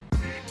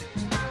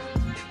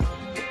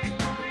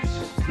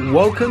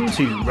Welcome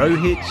to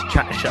Rohit's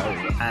Chat Show,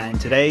 and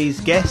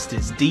today's guest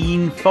is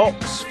Dean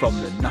Fox from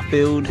the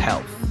Nuffield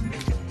Health.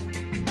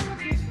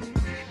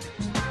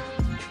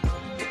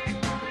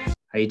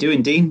 How you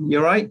doing, Dean? You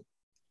all right?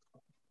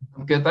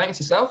 I'm good, thanks.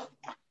 Yourself?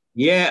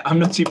 Yeah, I'm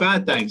not too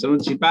bad, thanks. I'm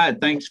not too bad.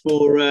 Thanks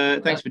for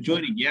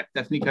joining. Yep,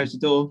 definitely close the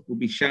door. We'll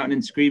be shouting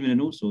and screaming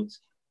and all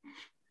sorts.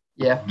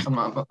 Yeah,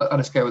 I'll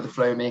just go with the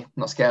flow, me. I'm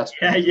not scared.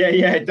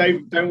 Yeah.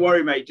 Don't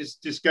worry, mate.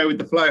 Just go with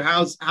the flow.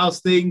 How's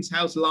things?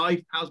 How's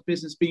life? How's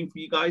business been for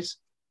you guys?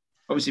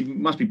 Obviously, you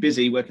must be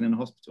busy working in a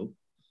hospital.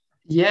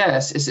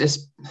 Yes,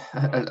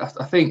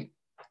 I think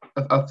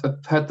I've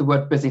heard the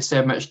word busy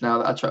so much now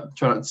that I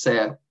try not to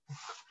say it.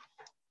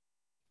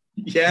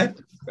 Yeah,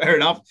 fair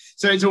enough.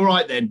 So it's all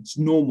right then. It's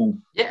normal.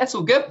 Yeah, it's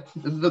all good.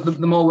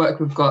 The more work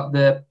we've got,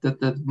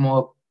 the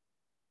more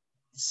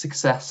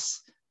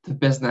success the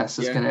business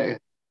is going to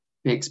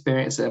be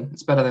experiencing.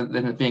 It's better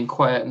than it being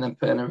quiet and then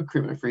putting a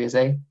recruitment freeze,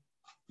 eh?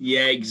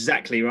 Yeah,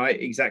 exactly right.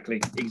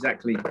 Exactly.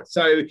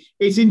 So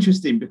it's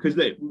interesting because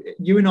look,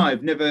 you and I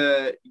have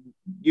never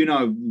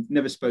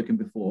spoken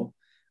before.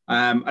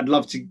 I'd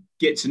love to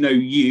get to know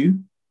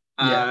you,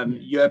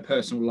 your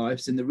personal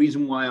lives, and the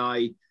reason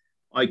why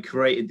I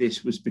created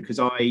this was because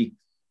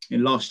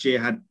last year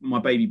had my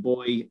baby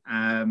boy.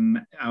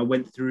 I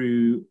went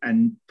through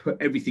and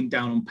put everything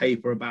down on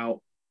paper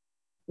about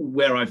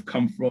where I've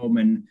come from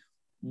and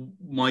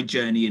my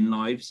journey in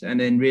lives, and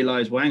then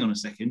realized, well, hang on a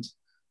second,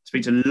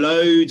 speak to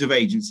loads of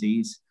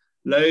agencies,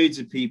 loads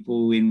of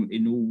people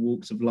in all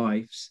walks of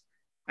lives,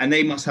 and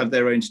they must have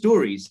their own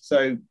stories.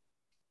 So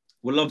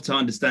we'd love to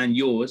understand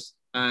yours.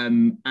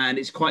 And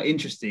it's quite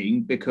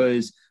interesting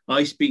because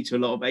I speak to a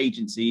lot of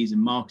agencies and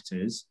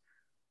marketers,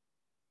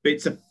 but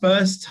it's the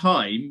first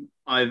time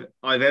I've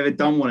ever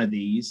done one of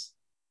these.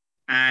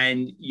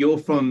 And you're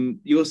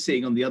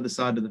sitting on the other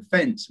side of the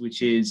fence,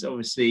 which is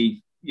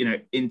obviously,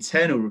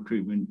 internal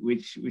recruitment,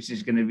 which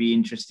is going to be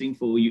interesting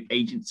for all you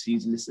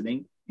agencies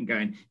listening and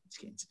going, let's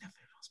get into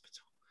Nuffield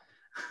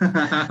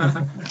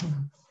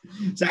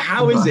Hospital. So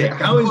how is it? I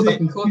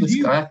can call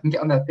this guy. I can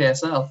get on their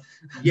PSL.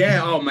 Yeah.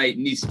 Oh, mate,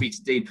 need to speak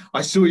to Dean.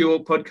 I saw your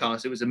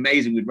podcast. It was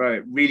amazing with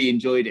Rohit. Really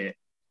enjoyed it.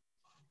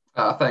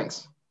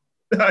 Thanks.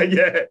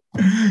 Yeah.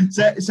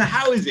 So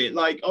how is it?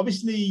 Like,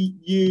 obviously,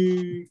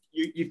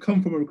 you've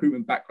come from a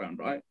recruitment background,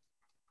 right?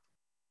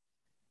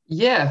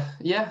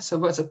 Yeah. So I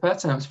worked at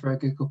Pertemps for a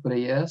good couple of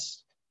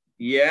years.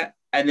 Yeah,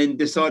 and then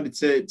decided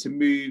to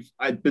move,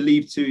 I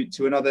believe, to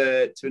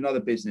another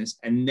business,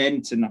 and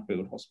then to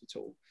Nuffield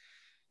Hospital.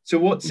 So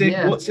what's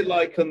it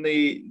like on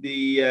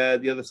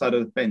the other side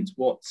of the fence?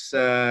 What's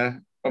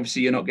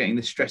obviously you're not getting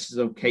the stresses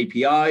of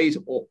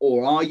KPIs,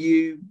 or are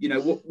you?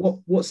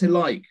 What's it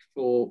like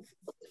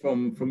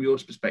from your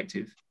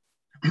perspective?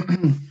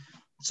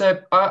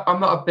 So I'm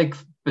not a big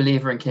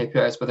believer in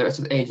KPIs, whether it's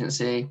with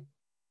agency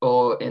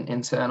or in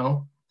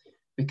internal,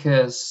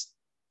 because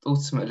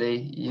ultimately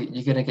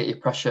you're going to get your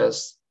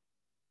pressures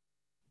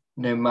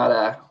no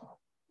matter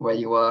where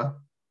you are.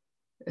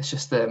 It's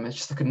just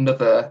like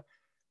another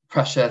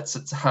pressure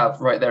to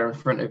have right there in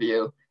front of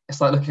you. It's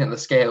like looking at the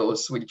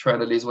scales when you're trying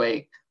to lose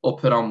weight or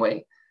put on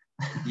weight.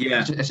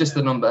 Yeah. It's just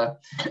a number.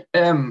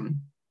 Well, and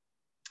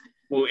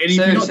if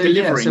you're not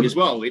delivering as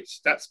well,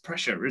 that's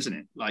pressure, isn't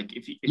it? Like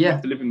if you're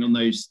not delivering on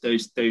those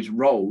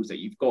roles that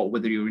you've got,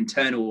 whether you're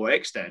internal or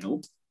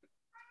external,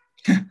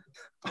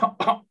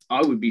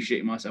 I would be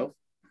shitting myself.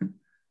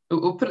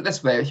 We'll put it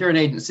this way: if you're an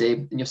agency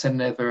and you're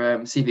sending over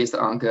CVs that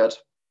aren't good,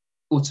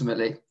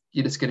 ultimately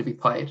you're just going to be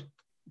paid.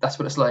 That's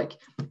what it's like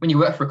when you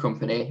work for a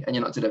company and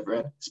you're not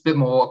delivering. It's a bit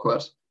more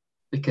awkward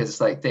because it's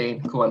like,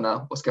 Dean, come on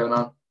now, what's going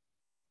on?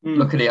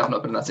 Luckily, I've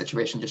not been in that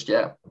situation just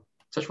yet.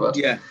 Touch wood.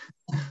 Yeah.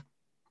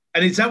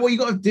 And is that what you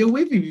got to deal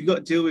with? Have you got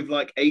to deal with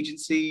like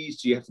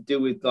agencies? Do you have to deal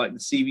with like the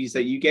CVs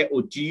that you get,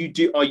 or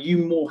are you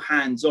more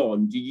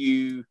hands-on? Do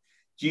you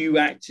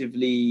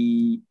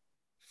actively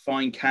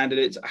find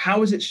candidates?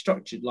 How is it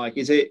structured? Like,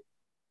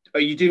 are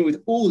you dealing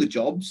with all the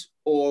jobs,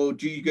 or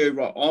do you go,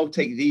 right, I'll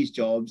take these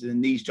jobs, and then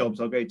these jobs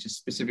I'll go to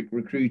specific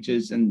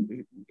recruiters,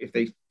 and if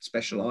they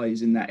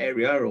specialize in that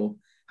area, or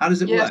how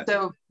does it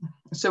work?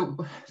 So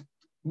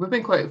we've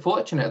been quite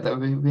fortunate that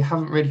we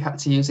haven't really had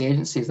to use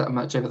agencies that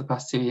much over the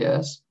past 2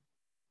 years,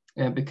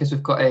 because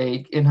we've got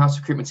a in-house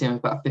recruitment team of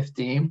about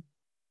 15.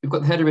 We've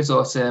got the head of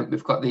resourcing,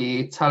 we've got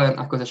the talent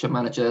acquisition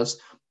managers,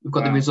 we've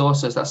got the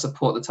resources that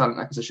support the talent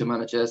acquisition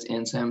managers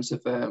in terms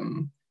of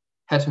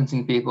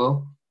headhunting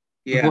people.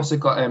 Yeah. We've also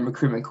got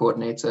recruitment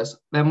coordinators.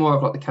 They're more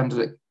of like the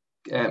candidate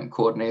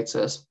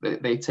coordinators.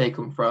 They take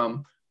them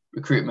from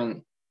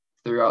recruitment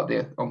throughout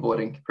the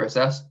onboarding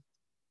process.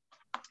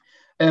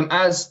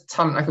 As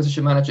talent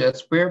acquisition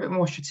managers, we're a bit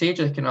more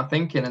strategic in our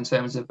thinking in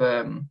terms of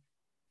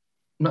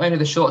not only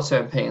the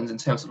short-term pains in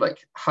terms of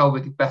like how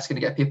we're best going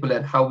to get people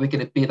in, how we're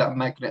going to be that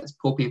magnet to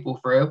pull people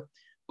through,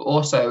 but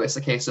also it's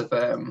a case of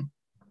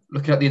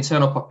looking at the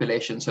internal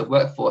population, so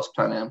workforce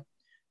planning,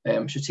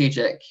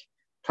 strategic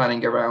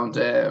planning around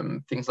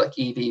things like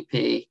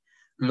EVP,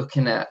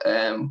 looking at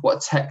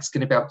what tech's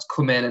going to be able to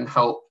come in and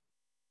help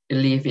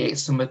alleviate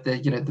some of the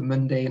the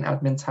mundane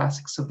admin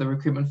tasks of the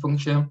recruitment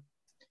function.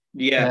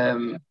 Yeah.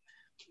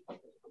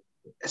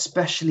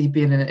 Especially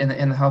being in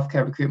the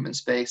healthcare recruitment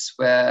space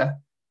where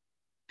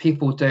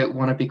people don't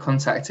want to be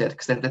contacted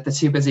because they're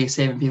too busy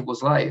saving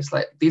people's lives.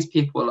 Like, these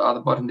people are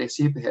the modern day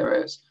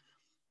superheroes.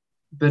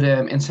 But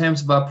in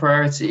terms of our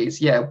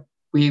priorities, yeah,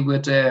 we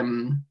would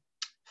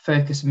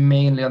focus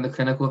mainly on the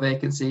clinical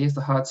vacancies,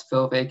 the hard to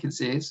fill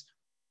vacancies.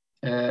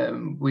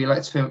 We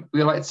like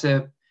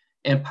to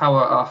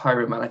empower our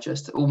hiring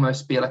managers to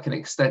almost be like an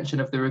extension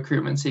of the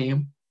recruitment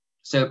team,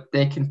 so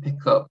they can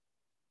pick up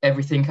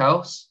everything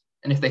else.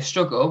 And if they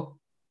struggle,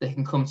 they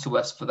can come to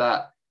us for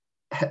that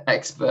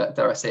expert,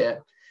 dare I say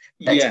it,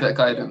 expert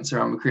guidance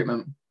around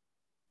recruitment.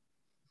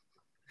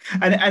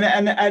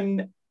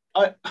 And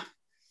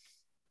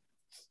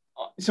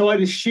so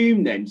I'd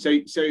assume then, so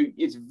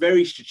it's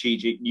very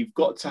strategic. You've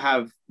got to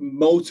have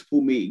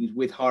multiple meetings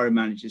with hiring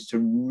managers to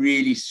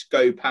really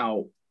scope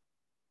out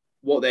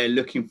what they're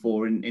looking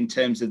for in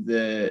terms of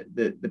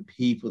the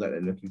people that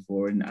they're looking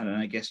for. And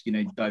I guess,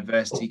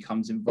 diversity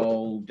comes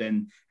involved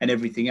and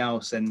everything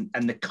else and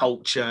the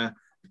culture.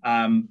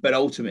 But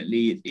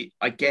ultimately,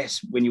 I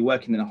guess when you're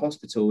working in a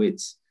hospital,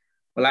 it's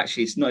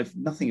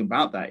nothing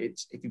about that.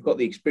 It's, if you've got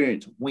the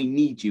experience, we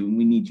need you and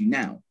we need you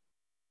now.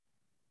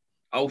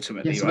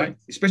 Ultimately, yes, right?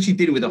 Especially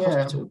dealing with a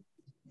hospital.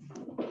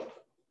 I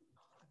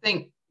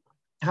think,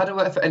 how to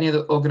work for any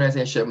other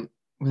organisation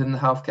within the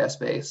healthcare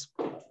space,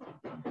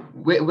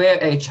 we're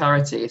a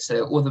charity,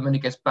 so all the money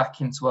goes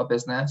back into our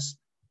business.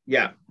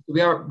 Yeah.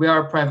 We are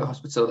a private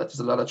hospital that does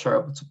a lot of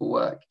charitable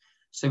work.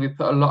 So we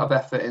put a lot of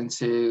effort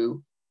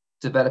into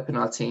developing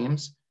our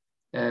teams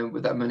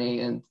with that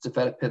money and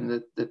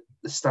developing the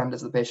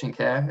standards of the patient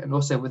care, and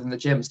also within the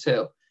gyms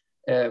too.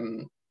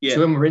 So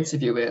when we're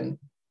interviewing,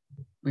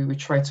 we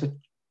try to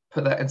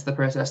put that into the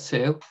process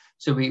too.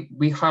 So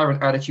we hire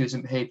on attitudes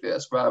and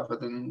behaviours rather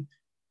than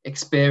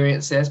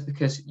experiences,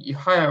 because you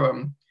hire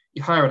on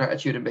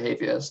attitude and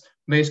behaviours.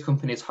 Most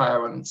companies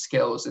hire on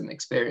skills and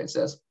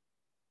experiences.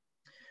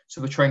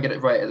 So we try and get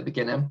it right at the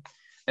beginning,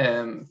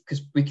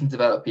 because we can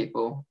develop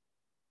people.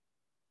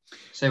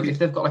 So if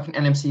they've got like an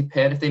NMC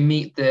pin, if they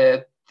meet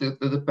the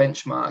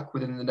benchmark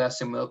within the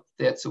nursing world,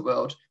 theatre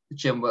world, the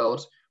gym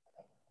world,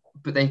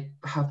 but they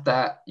have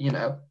that,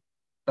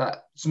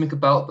 that something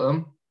about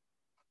them,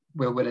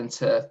 we're willing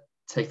to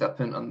take that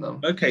pin on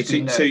them. Okay,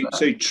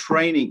 so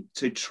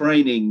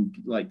training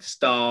like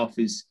staff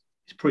is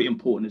pretty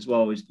important as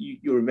well. Is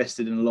you're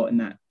invested in a lot in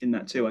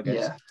that too, I guess.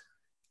 Yeah.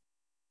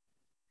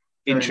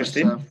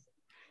 Interesting. So.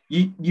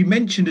 You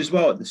mentioned as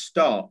well at the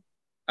start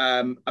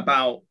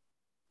about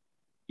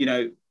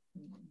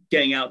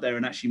getting out there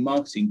and actually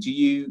marketing. Do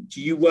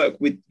you work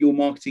with your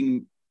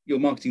marketing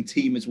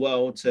team as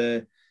well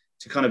to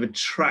kind of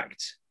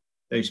attract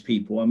those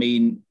people? I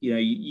mean,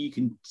 you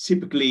can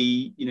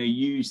typically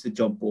use the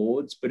job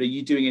boards, but are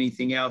you doing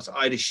anything else?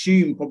 I'd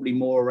assume probably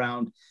more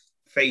around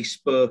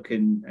Facebook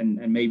and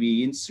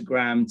maybe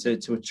Instagram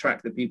to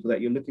attract the people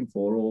that you're looking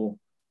for,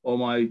 or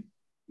am I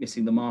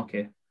missing the mark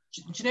here?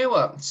 Do you know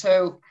what?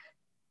 So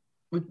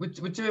we're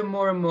doing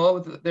more and more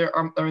with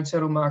our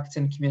internal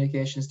marketing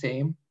communications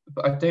team,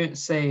 but I dare I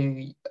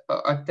say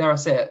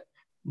it,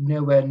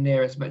 nowhere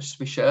near as much as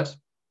we should.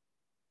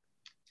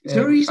 Is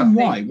there a reason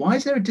why? Why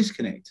is there a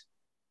disconnect?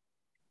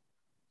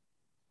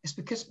 It's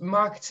because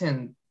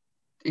marketing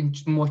in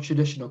more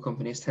traditional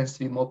companies tends to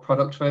be more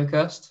product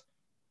focused,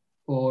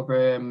 or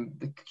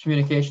the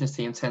communications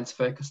team tends to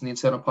focus on the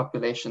internal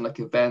population, like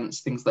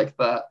events, things like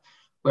that,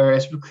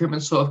 whereas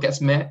recruitment sort of gets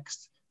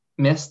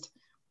missed.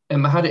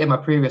 I had it in my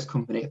previous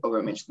company, I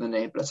won't mention the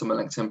name, but it's on my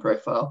LinkedIn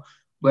profile,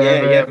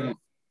 where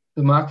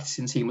the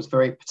marketing team was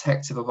very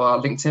protective of our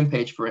LinkedIn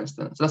page, for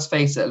instance. Let's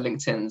face it,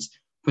 LinkedIn's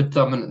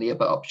predominantly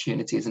about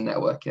opportunities and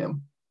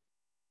networking.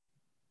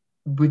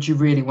 Would you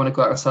really want to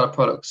go out and sell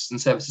products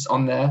and services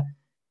on there?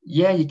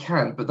 Yeah, you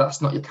can, but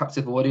that's not your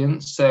captive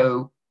audience.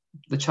 So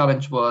the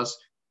challenge was,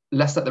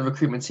 let's let the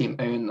recruitment team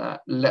own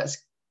that.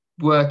 Let's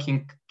work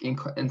in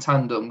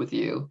tandem with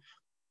you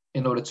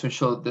in order to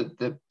ensure that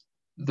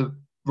the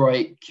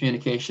right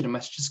communication and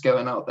messages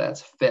going out there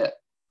to fit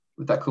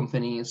with that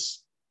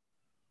company's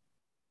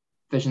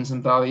visions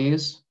and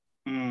values.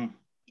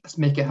 Let's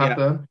make it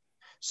happen. Yeah.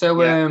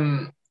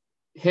 So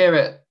here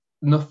at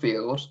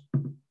Nuffield,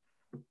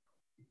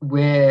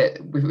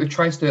 we've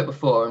tried to do it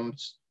before, and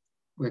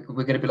we're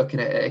going to be looking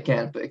at it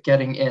again, but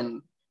getting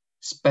in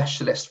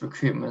specialist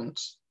recruitment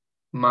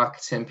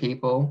marketing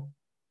people.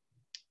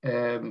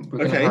 We're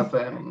going to have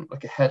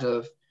like a head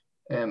of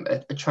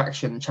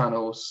attraction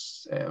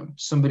channels,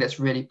 somebody that's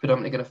really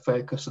predominantly going to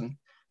focus on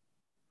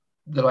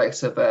the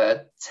likes of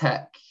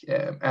tech,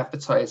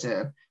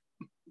 advertising,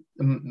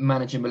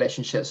 managing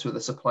relationships with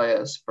the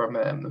suppliers from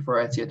a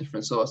variety of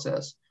different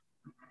sources,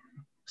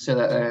 so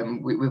that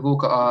we've all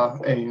got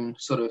our own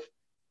sort of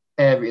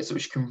areas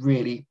which can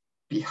really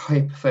be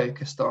hyper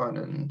focused on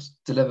and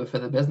deliver for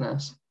the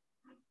business.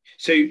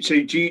 So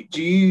do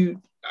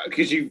you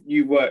because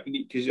you work,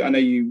 because I know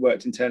you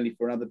worked internally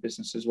for another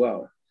business as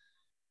well.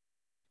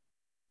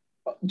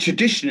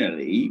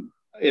 Traditionally,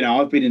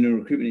 I've been in the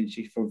recruitment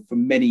industry for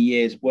many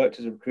years, worked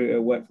as a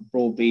recruiter, worked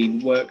for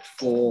Broadbean, worked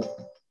for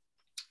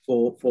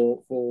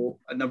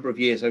a number of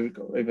years,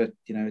 over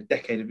a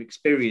decade of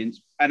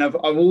experience. And I've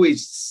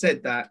always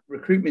said that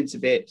recruitment's a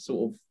bit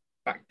sort of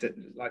back to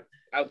like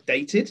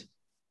outdated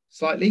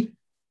slightly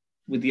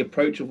with the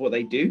approach of what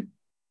they do.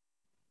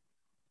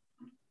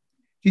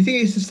 Do you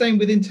think it's the same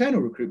with internal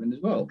recruitment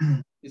as well?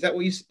 Is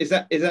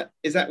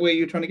that where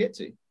you're trying to get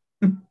to?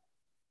 Do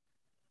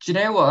you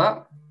know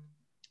what?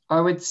 I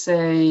would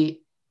say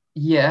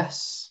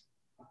yes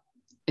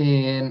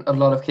in a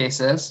lot of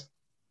cases,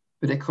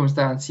 but it comes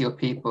down to your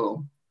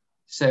people.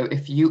 So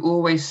if you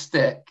always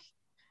stick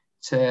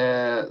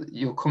to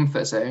your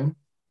comfort zone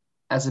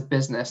as a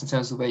business in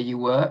terms of the way you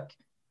work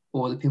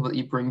or the people that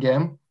you bring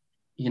in,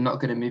 you're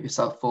not going to move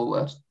yourself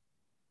forward.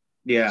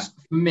 Yeah. So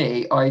for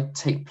me, I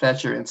take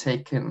pleasure in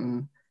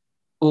taking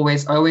I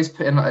always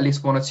put in like at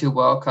least one or two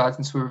wild cards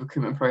into a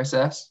recruitment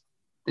process.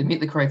 They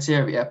meet the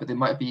criteria, but they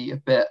might be a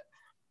bit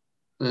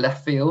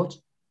left field,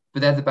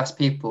 but they're the best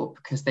people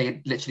because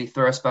they literally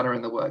throw a spanner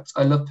in the works.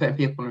 I love putting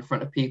people in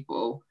front of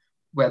people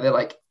where they're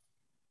like,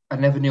 I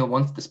never knew I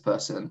wanted this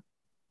person,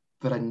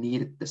 but I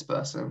needed this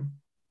person.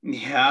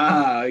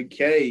 Yeah,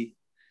 okay.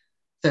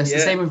 So it's the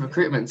same with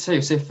recruitment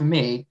too. So for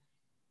me,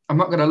 I'm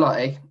not gonna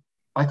lie,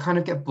 I kind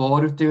of get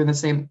bored of doing the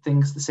same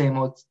things the same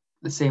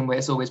way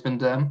it's always been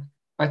done.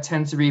 I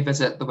tend to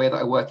revisit the way that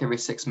I work every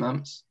 6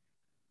 months.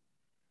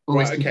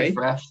 Always keep it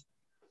fresh.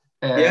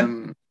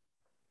 And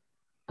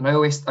I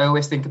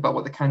always think about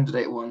what the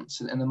candidate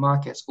wants, and the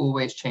market's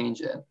always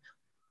changing.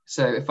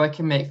 So if I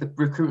can make the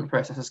recruitment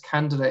process as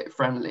candidate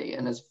friendly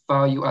and as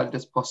value added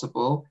as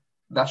possible,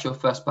 that's your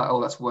first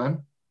battle, that's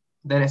won.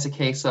 Then it's a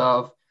case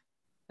of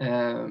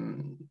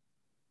empowering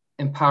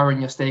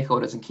your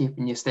stakeholders and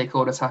keeping your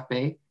stakeholders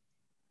happy,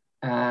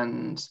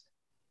 and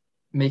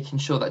making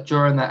sure that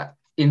during that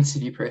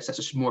interview process,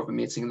 which is more of a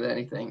meeting than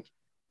anything,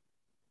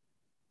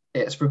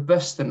 it's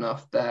robust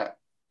enough that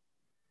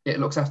it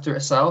looks after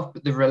itself,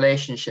 but the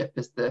relationship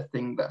is the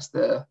thing that's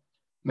the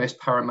most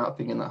paramount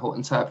thing in that whole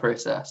entire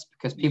process,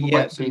 because people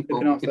like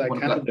people want to like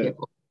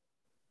people.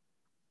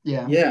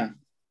 No,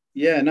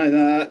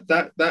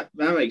 that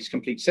makes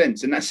complete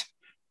sense, and that's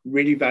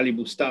really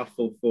valuable stuff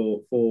for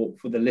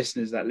the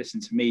listeners that listen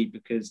to me,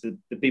 because the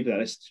people that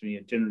listen to me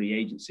are generally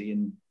agency,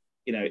 and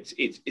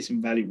it's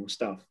invaluable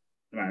stuff,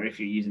 no matter if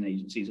you're using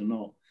agencies or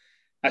not.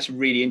 That's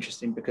really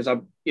interesting, because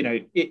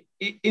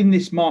in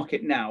this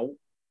market now,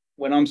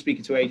 when I'm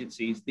speaking to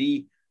agencies,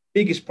 the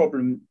biggest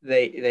problem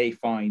they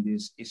find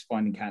is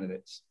finding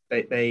candidates.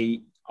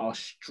 They are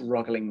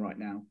struggling right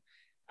now,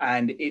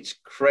 and it's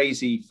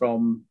crazy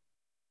from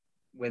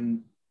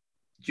when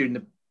during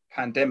the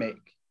pandemic,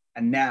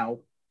 and now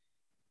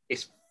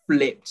it's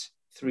flipped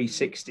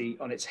 360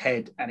 on its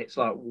head, and it's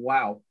like,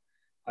 wow,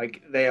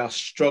 like they are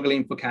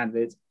struggling for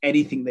candidates,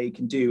 anything they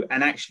can do.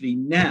 And actually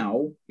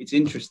now it's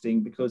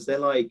interesting because they're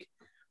like,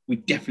 we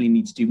definitely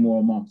need to do more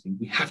on marketing.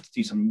 We have to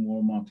do something more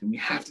on marketing. We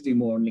have to do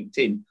more on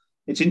LinkedIn.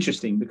 It's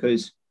interesting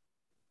because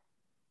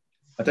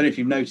I don't know if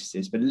you've noticed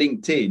this, but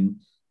LinkedIn,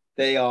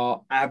 they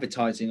are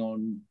advertising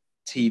on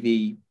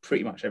TV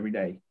pretty much every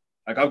day.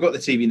 Like I've got the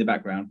TV in the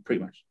background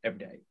pretty much every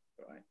day,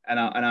 right? And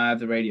I have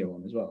the radio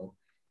on as well.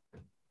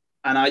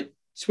 And I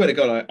swear to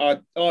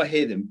God, I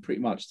hear them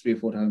pretty much 3 or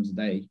 4 times a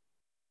day.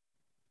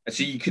 And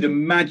so you could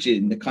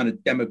imagine the kind of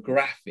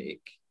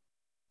demographic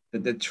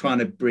that they're trying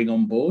to bring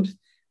on board.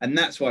 And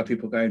that's why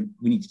people are going,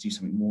 we need to do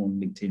something more on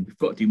LinkedIn. We've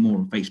got to do more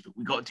on Facebook.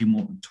 We've got to do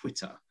more on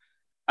Twitter.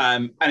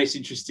 And it's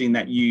interesting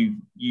that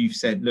you've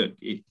said, look,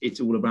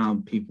 it's all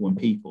around people and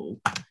people,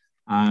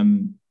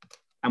 and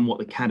what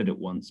the candidate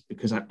wants,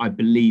 because I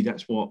believe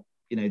that's what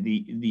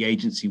the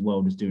agency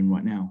world is doing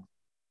right now.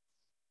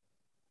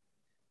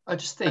 I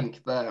just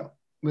think that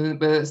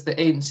whether it's the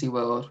agency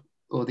world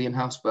or the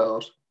in-house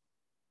world,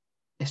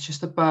 it's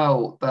just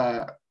about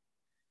that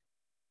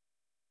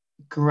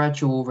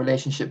gradual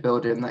relationship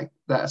building,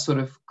 that sort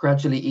of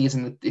gradually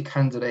easing the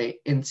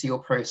candidate into your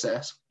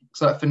process.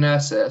 So like for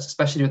nurses,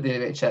 especially with the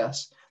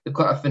NHS, they've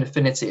got an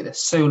affinity. They're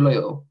so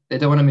loyal. They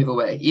don't want to move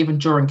away. Even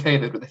during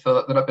COVID, where they feel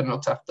like they're not being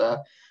looked after.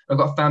 I've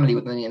got family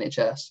within the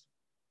NHS.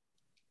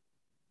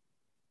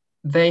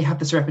 They have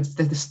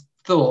this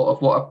thought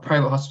of what a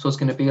private hospital is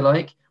going to be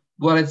like.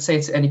 What I'd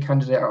say to any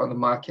candidate out on the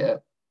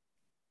market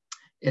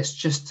is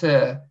just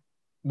to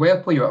weigh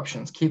up all your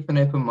options, keep an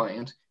open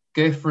mind,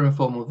 go for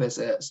informal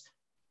visits,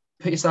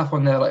 put yourself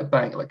on there like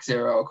bank, like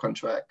 0-hour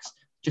contracts,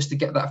 just to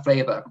get that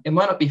flavour. It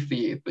might not be for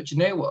you, but you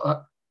know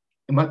what?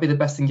 It might be the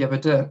best thing you ever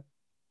done.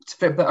 To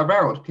flip that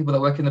around, people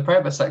that work in the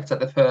private sector,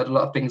 they've heard a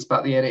lot of things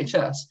about the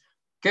NHS.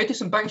 Go do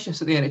some bank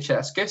shifts at the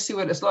NHS. Go see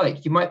what it's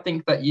like. You might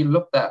think that you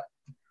love that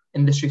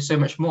industry so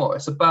much more.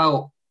 It's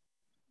about,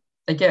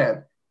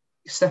 again,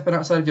 stepping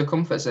outside of your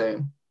comfort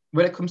zone.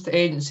 When it comes to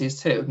agencies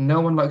too,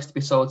 no one likes to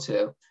be sold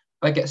to.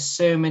 I get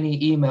so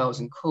many emails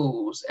and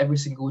calls every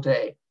single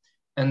day.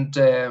 And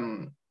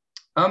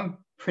I'm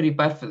pretty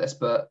bad for this,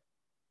 but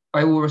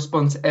I will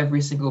respond to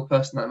every single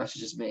person that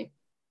messages me.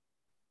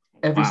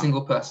 Every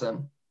single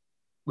person,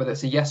 whether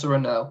it's a yes or a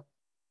no.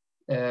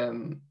 I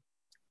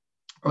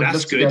would That's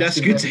love to be good. able That's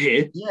to good to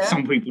hear. yeah,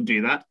 Some people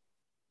do that.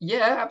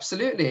 yeah,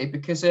 absolutely.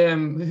 Because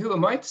who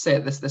am I to say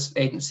this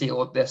agency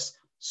or this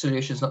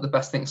solution is not the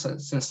best thing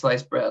since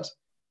sliced bread,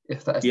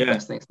 if that is the Yeah.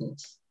 best thing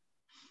since.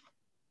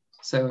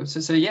 So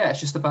yeah, it's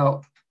just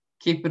about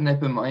keeping an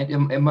open mind.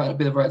 It might not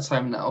be the right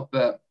time now,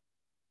 but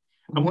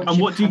And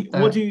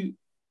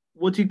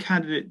what do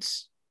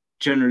candidates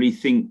generally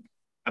think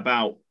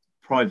about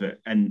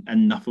private and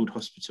Nuffield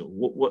Hospital?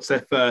 What's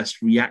their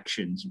first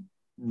reactions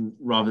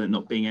rather than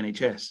not being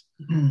NHS?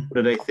 What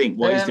do they think?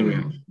 What is the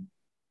reaction?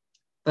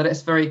 That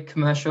it's very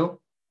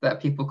commercial,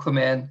 that people come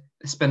in,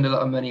 they spend a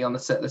lot of money on the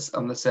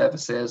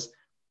services.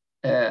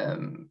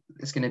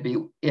 It's going to be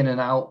in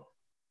and out,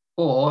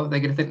 or they're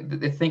going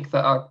to think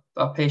that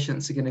our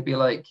patients are going to be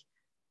like,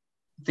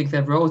 think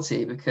they're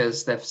royalty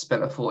because they've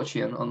spent a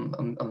fortune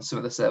on some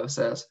of the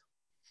services.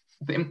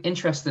 But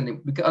interestingly,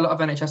 we get a lot of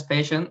NHS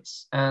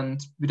patients and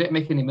we don't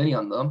make any money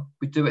on them.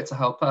 We do it to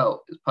help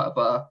out as part of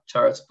our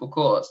charitable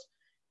cause.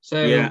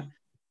 So, yeah.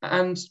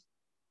 And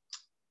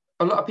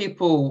a lot of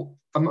people,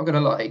 I'm not going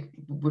to lie,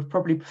 would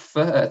probably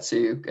prefer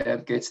to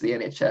go to the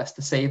NHS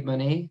to save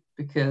money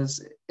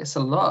because it's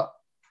a lot.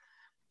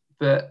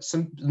 But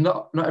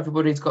not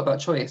everybody's got that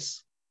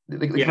choice.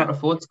 They can't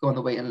afford to go on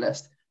the waiting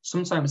list.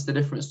 Sometimes the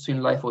difference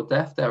between life or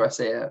death, dare I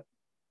say it.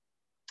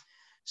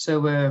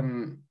 So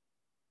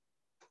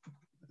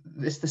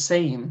it's the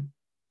same,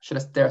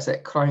 dare I say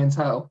it,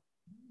 clientele,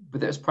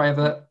 whether it's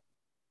private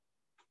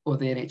or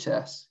the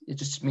NHS. It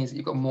just means that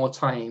you've got more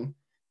time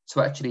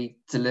to actually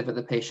deliver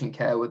the patient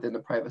care within the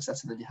private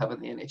setting than you have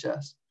in the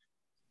NHS.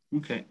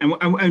 Okay,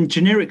 and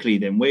generically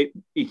then,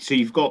 so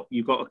you've got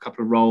a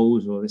couple of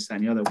roles or this, that,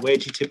 and the other. Where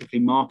do you typically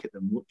market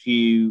them?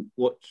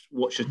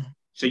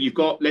 So you've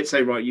got, let's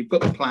say, right, you've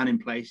got the plan in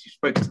place. You've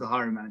spoken to the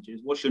hiring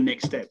managers. What's your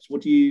next steps?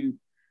 What do you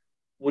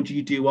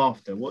do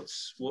after?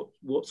 What's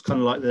kind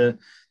of like the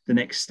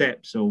next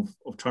steps of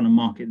trying to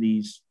market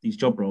these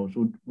job roles?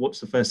 Or what's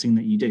the first thing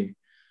that you do?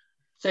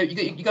 So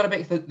you got to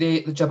make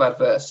the job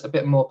adverts a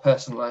bit more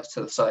personalised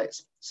to the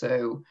sites.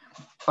 So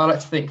I like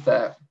to think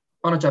that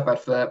on a job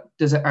advert,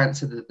 does it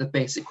answer the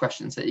basic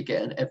questions that you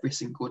get in every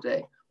single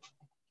day?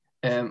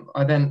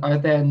 I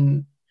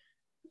then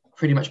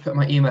pretty much put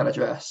my email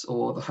address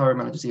or the hiring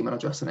manager's email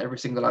address on every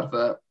single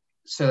advert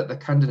so that the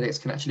candidates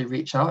can actually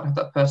reach out and have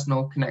that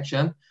personal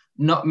connection.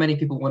 Not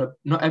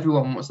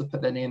everyone wants to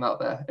put their name out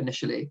there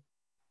initially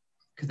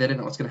because they don't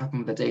know what's going to happen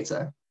with the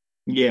data.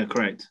 Yeah,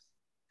 correct.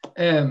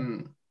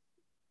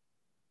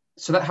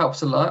 So that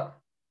helps a lot.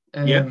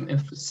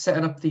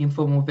 Setting up the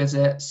informal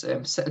visits,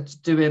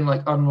 doing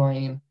like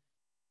online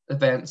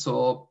events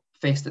or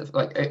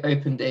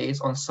open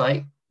days on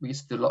site. We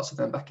used to do lots of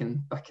them back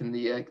in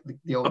the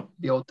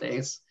old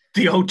days.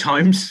 The old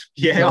times.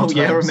 Yeah.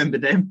 I remember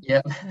them.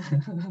 Yeah.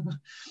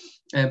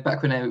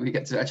 Back when we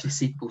get to actually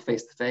see people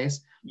face to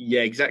face.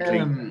 Yeah, exactly.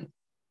 And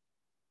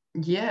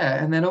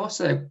then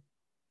also,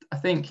 I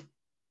think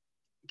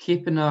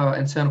keeping our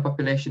internal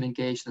population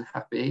engaged and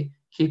happy,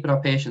 keeping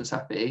our patients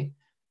happy,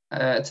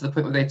 to the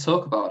point where they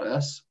talk about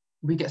us,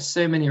 we get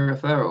so many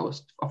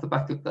referrals off the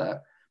back of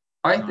that.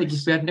 I think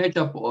if we had no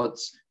job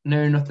boards,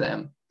 no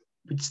nothing,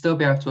 we'd still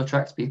be able to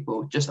attract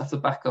people just off the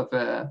back of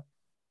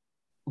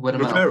word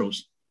of referrals.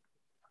 Mouth.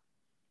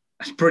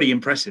 That's pretty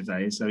impressive,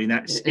 that is. I mean,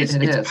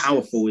 it's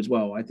powerful as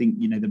well. I think,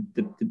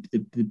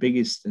 the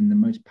biggest and the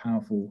most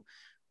powerful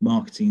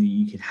marketing that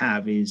you could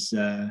have is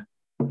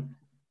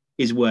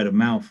word of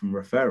mouth and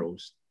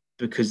referrals,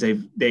 because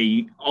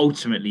they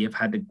ultimately have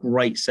had a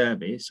great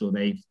service or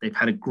they've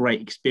had a great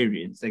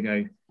experience. They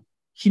go,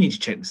 you need to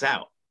check this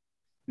out.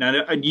 Now,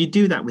 and you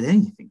do that with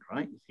anything,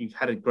 right? If you've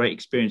had a great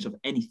experience of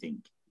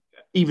anything,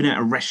 even at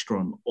a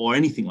restaurant or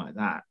anything like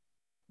that,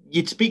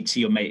 you'd speak to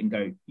your mate and go,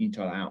 you need to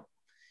try that out.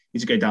 You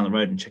need to go down the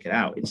road and check it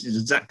out. It's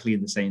exactly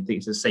the same thing.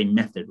 It's the same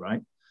method,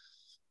 right?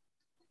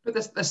 But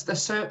there's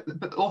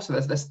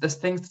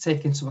things to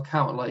take into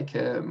account, like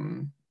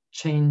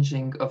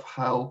changing of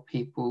how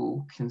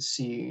people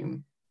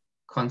consume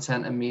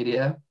content and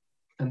media.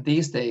 And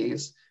these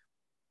days,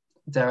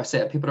 dare I say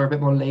it, people are a bit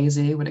more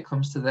lazy when it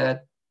comes to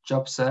their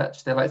job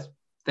search. They either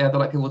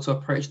like people to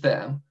approach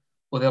them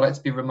or they like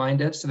to be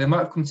reminded. So they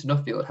might have come to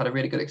Nuffield, had a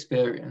really good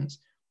experience,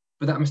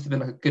 but that must have been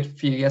like a good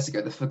few years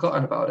ago. They've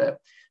forgotten about it.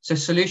 So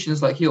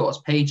solutions like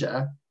yours,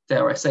 Pager,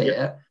 dare I say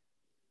it,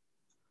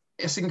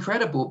 it's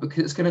incredible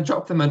because it's going to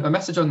drop them a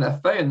message on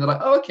their phone. They're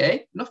like, oh,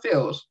 okay,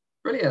 Nuffield,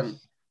 brilliant.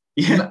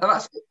 Yeah,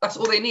 and that's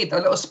all they need, a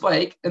little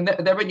spike, and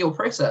they're in your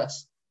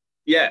process.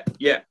 Yeah,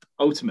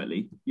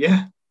 ultimately,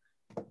 yeah.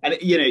 And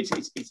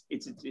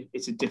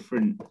it's a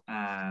different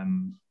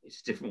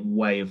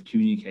way of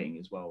communicating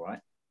as well,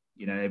 right?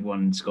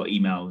 Everyone's got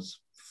emails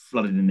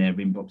flooded in their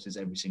inboxes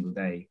every single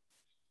day.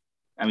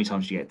 How many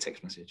times do you get a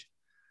text message?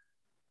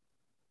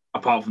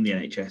 Apart from the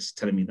NHS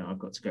telling me that I've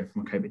got to go for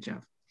my COVID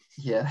jab.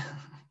 Yeah.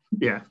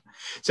 Yeah.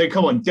 So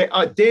come on, dare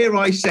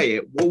I say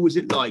it? What was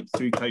it like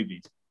through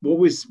COVID? What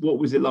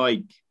was it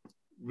like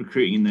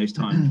recruiting in those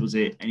times? Was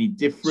it any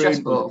different?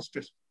 Stressful.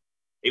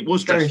 It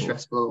was stressful. Very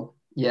stressful.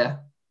 Yeah.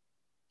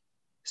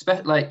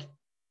 Like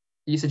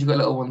You said you got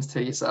little ones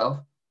too yourself.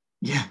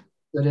 Yeah.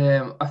 But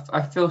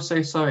I feel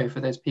so sorry for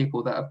those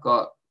people that have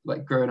got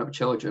like grown up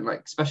children,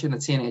 like especially in the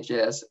teenage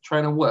years,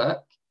 trying to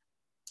work,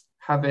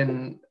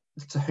 having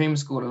to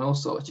homeschool and all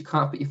sorts. You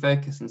can't put your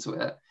focus into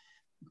it,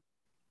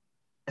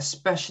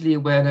 especially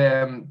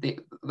when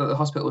the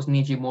hospitals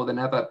need you more than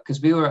ever.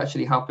 Because we were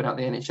actually helping out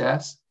the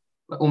NHS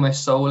like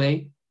almost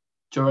solely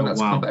during Oh, that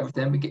to wow. combat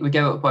everything. We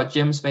gave up our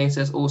gym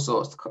spaces, all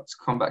sorts to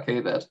combat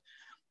COVID.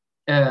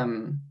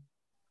 Um,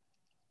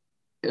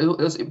 it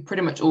was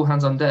pretty much all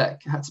hands on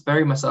deck. I had to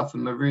bury myself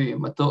in my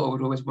room. My daughter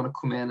would always want to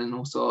come in and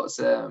all sorts.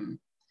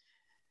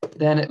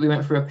 Then we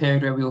went through a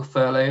period where we were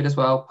furloughed as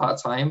well,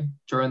 part time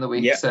during the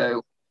week. Yeah.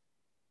 So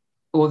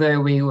although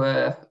we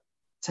were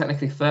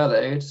technically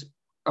furloughed,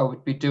 I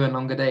would be doing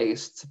longer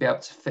days to be able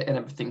to fit in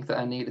everything that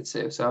I needed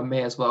to. So I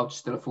may as well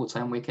just do a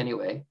full-time week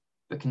anyway,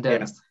 but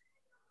condensed.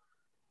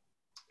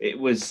 It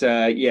was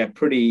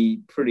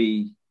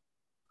pretty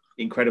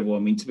incredible. I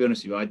mean, to be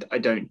honest with you, I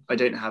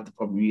don't have the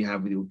problem you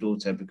have with your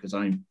daughter because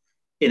I'm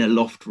in a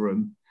loft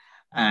room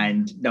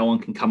and no one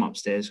can come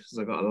upstairs because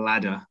I've got a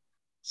ladder.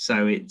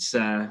 So it's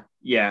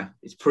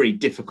pretty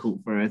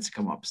difficult for her to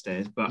come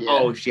upstairs. But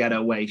if she had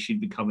her way, she'd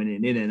be coming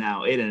in and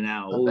out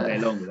all day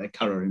long with her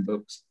colouring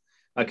books.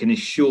 I can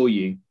assure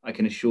you.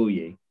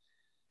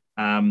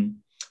 But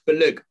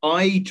look,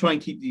 I try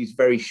and keep these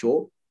very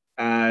short,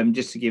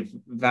 just to give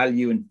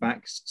value and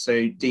facts.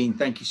 So, Dean,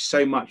 thank you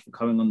so much for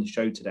coming on the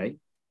show today.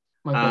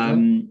 My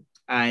pleasure.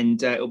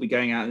 And it'll be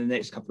going out in the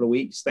next couple of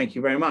weeks. Thank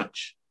you very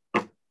much.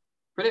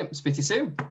 Brilliant. Speak to you soon.